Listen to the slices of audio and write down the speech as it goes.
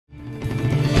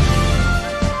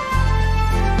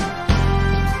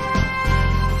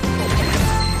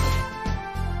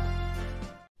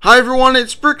Hi everyone,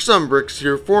 it's Bricks on Bricks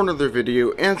here for another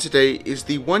video, and today is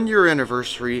the 1 year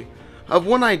anniversary of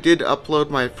when I did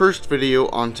upload my first video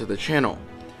onto the channel.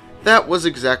 That was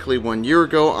exactly 1 year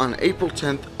ago on April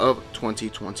 10th of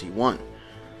 2021.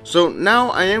 So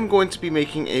now I am going to be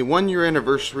making a 1 year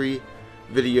anniversary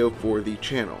video for the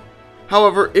channel.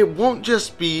 However, it won't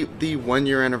just be the 1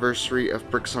 year anniversary of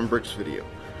Bricks on Bricks video.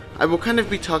 I will kind of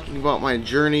be talking about my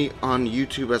journey on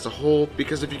YouTube as a whole,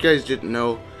 because if you guys didn't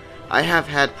know, I have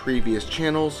had previous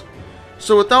channels.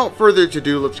 So without further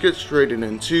ado, let's get straight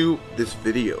into this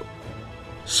video.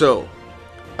 So,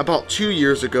 about 2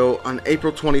 years ago, on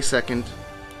April 22nd,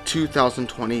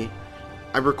 2020,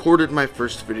 I recorded my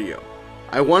first video.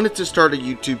 I wanted to start a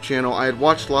YouTube channel. I had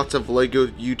watched lots of LEGO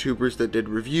YouTubers that did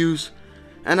reviews,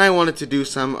 and I wanted to do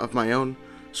some of my own.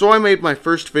 So I made my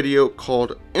first video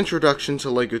called Introduction to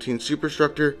LEGO Teen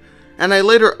Superstructure, and I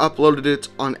later uploaded it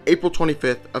on April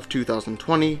 25th of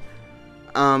 2020.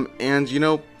 And you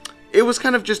know, it was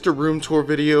kind of just a room tour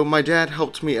video. My dad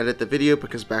helped me edit the video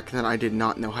because back then I did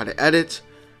not know how to edit.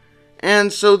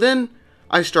 And so then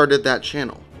I started that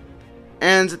channel.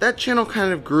 And that channel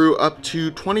kind of grew up to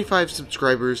 25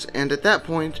 subscribers, and at that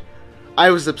point, I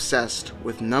was obsessed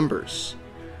with numbers.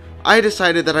 I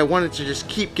decided that I wanted to just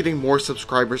keep getting more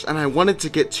subscribers, and I wanted to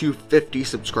get to 50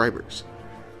 subscribers.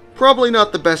 Probably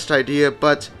not the best idea,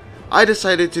 but I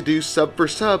decided to do sub for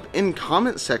sub in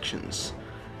comment sections.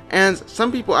 And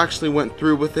some people actually went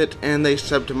through with it, and they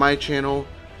subbed to my channel,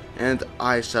 and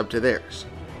I subbed to theirs.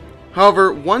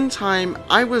 However, one time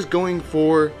I was going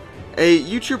for a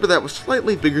YouTuber that was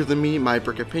slightly bigger than me, My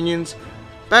Brick Opinions.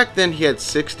 Back then he had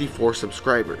 64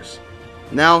 subscribers.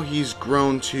 Now he's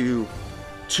grown to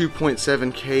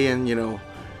 2.7k, and you know,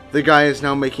 the guy is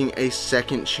now making a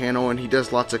second channel, and he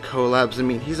does lots of collabs. I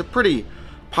mean, he's a pretty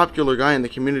popular guy in the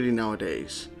community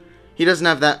nowadays. He doesn't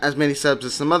have that as many subs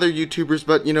as some other YouTubers,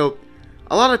 but you know,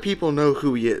 a lot of people know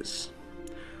who he is.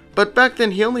 But back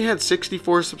then he only had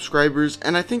 64 subscribers,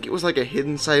 and I think it was like a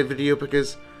Hidden Side video,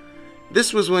 because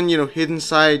this was when, you know, Hidden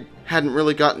Side hadn't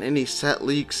really gotten any set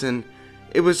leaks, and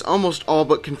it was almost all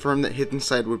but confirmed that Hidden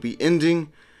Side would be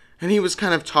ending, and he was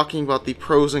kind of talking about the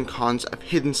pros and cons of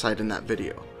Hidden Side in that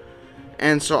video.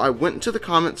 And so I went into the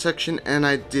comment section and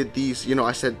I did these, you know,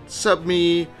 I said, sub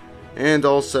me, and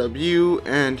I'll sub you,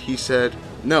 and he said,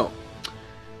 no.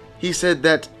 He said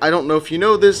that, I don't know if you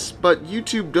know this, but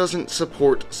YouTube doesn't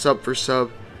support sub for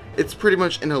sub. It's pretty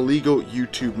much an illegal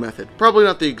YouTube method. Probably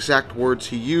not the exact words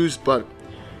he used, but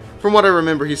from what I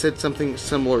remember, he said something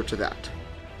similar to that.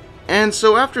 And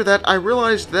so after that, I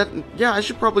realized that, yeah, I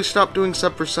should probably stop doing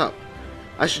sub for sub.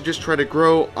 I should just try to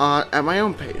grow at my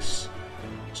own pace.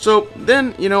 So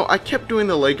then, you know, I kept doing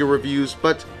the LEGO reviews,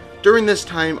 but during this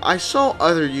time, I saw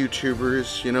other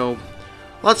YouTubers, you know,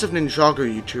 lots of Ninjago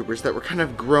YouTubers that were kind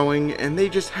of growing, and they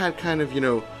just had kind of, you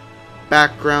know,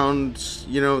 backgrounds,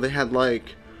 you know, they had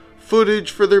like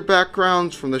footage for their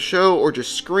backgrounds from the show, or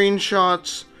just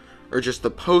screenshots, or just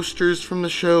the posters from the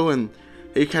show, and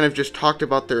they kind of just talked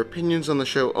about their opinions on the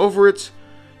show over it.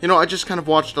 You know, I just kind of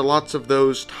watched lots of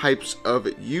those types of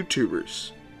YouTubers.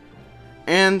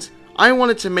 And I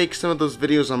wanted to make some of those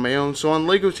videos on my own, so on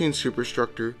LEGO Teen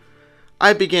Superstructure,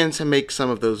 I began to make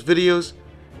some of those videos,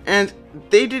 and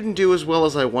they didn't do as well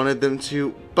as I wanted them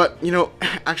to, but, you know,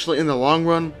 actually in the long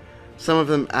run, some of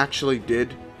them actually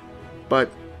did,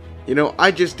 but, you know,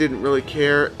 I just didn't really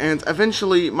care, and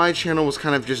eventually my channel was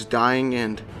kind of just dying,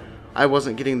 and I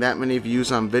wasn't getting that many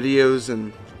views on videos,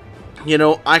 and, you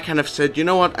know, I kind of said, you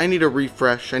know what, I need a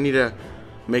refresh, I need to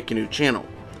make a new channel.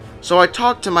 So I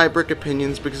talked to My Brick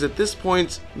Opinions, because at this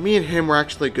point, me and him were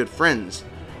actually good friends,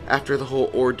 after the whole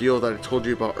ordeal that I told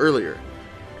you about earlier.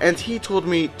 And he told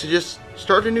me to just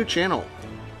start a new channel.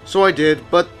 So I did,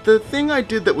 but the thing I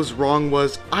did that was wrong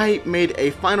was I made a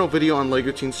final video on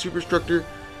LEGO Teen Superstructure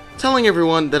telling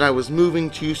everyone that I was moving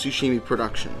to Tsushimi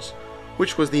Productions,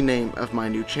 which was the name of my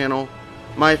new channel.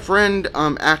 My friend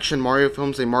Action Mario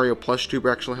Films, a Mario plush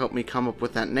tuber, actually helped me come up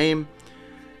with that name.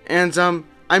 And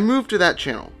I moved to that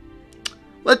channel.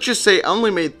 Let's just say I only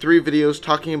made 3 videos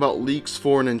talking about leaks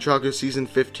for Ninjago Season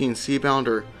 15 Seabound,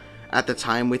 or at the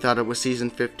time we thought it was Season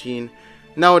 15.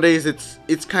 Nowadays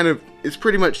it's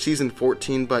pretty much Season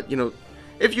 14, but you know,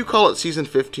 if you call it Season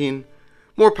 15,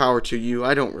 more power to you.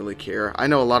 I don't really care. I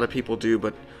know a lot of people do,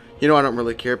 but you know, I don't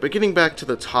really care. But getting back to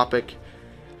the topic,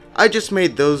 I just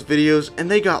made those videos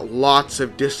and they got lots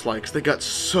of dislikes. They got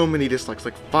so many dislikes,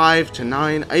 like 5 to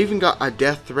 9. I even got a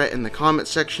death threat in the comment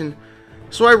section.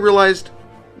 So I realized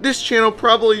this channel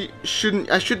probably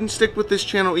I shouldn't stick with this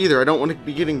channel either. I don't want to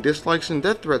be getting dislikes and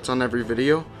death threats on every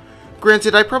video.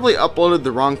 Granted, I probably uploaded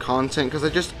the wrong content, because I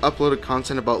just uploaded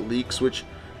content about leaks, which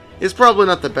is probably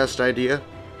not the best idea.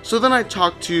 So then I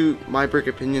talked to My Brick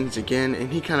Opinions again,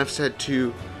 and he kind of said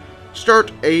to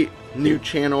start a new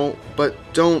channel, but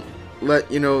don't let,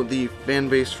 the fan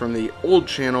base from the old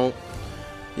channel,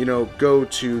 go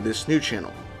to this new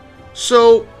channel.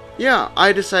 So yeah,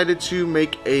 I decided to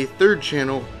make a third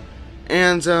channel,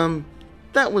 and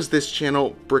that was this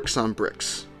channel, Bricks on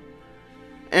Bricks.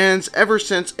 And ever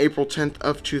since April 10th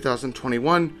of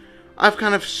 2021, I've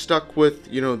kind of stuck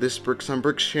with, this Bricks on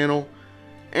Bricks channel.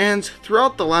 And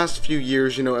throughout the last few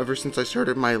years, ever since I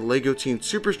started my LEGO Teen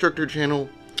Superstructure channel,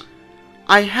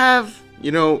 I have,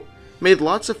 made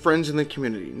lots of friends in the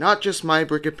community. Not just My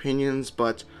Brick Opinions,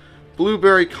 but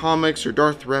Blueberry Comics or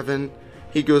Darth Revan.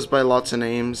 He goes by lots of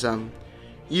names.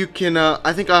 You can,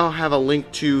 I think I'll have a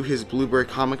link to his Blueberry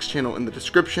Comics channel in the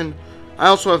description. I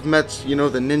also have met, the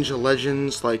Ninja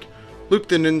Legends, like Luke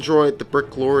the Ninjroid, the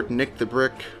Brick Lord, Nick the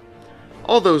Brick,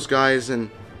 all those guys,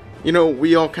 and,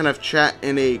 we all kind of chat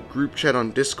in a group chat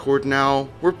on Discord now.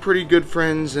 We're pretty good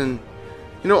friends, and,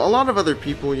 a lot of other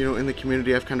people, in the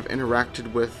community I've kind of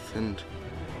interacted with, and,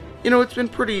 it's been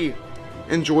pretty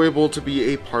enjoyable to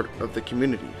be a part of the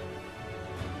community.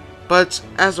 But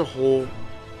as a whole,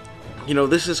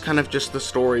 this is kind of just the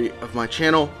story of my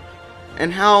channel,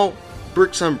 and how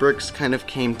Bricks on Bricks kind of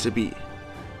came to be.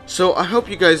 So I hope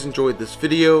you guys enjoyed this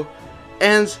video,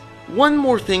 and one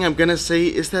more thing I'm gonna say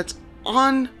is that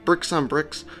on Bricks on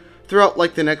Bricks, throughout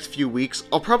like the next few weeks,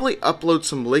 I'll probably upload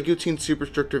some LEGO Teen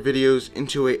Superstructure videos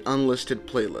into a unlisted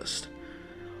playlist.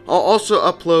 I'll also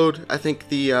upload, I think,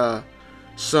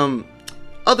 some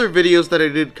other videos that I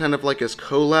did kind of like as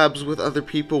collabs with other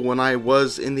people when I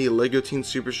was in the LEGO Teen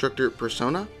Superstructure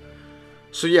persona.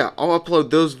 So yeah, I'll upload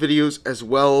those videos as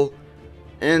well.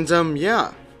 And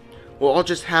yeah, well, I'll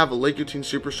just have LEGO Teen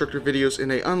Superstructure videos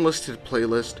in a unlisted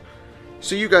playlist,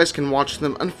 so you guys can watch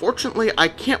them. Unfortunately, I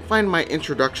can't find my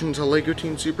introduction to LEGO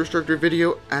Teen Superstructure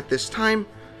video at this time,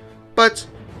 but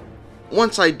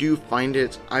once I do find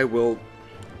it, I will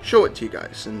show it to you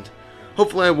guys, and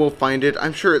hopefully I will find it.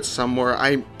 I'm sure it's somewhere.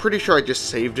 I'm pretty sure I just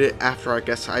saved it after, I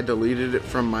guess, I deleted it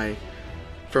from my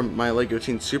LEGO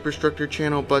Teen Superstructure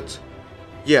channel, but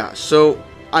yeah, so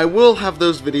I will have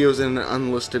those videos in an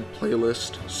unlisted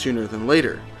playlist sooner than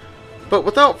later. But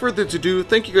without further ado,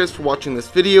 thank you guys for watching this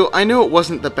video. I know it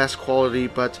wasn't the best quality,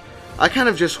 but I kind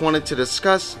of just wanted to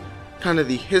discuss kind of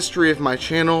the history of my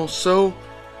channel. So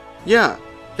yeah,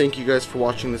 thank you guys for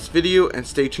watching this video, and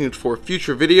stay tuned for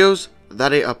future videos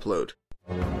that I upload.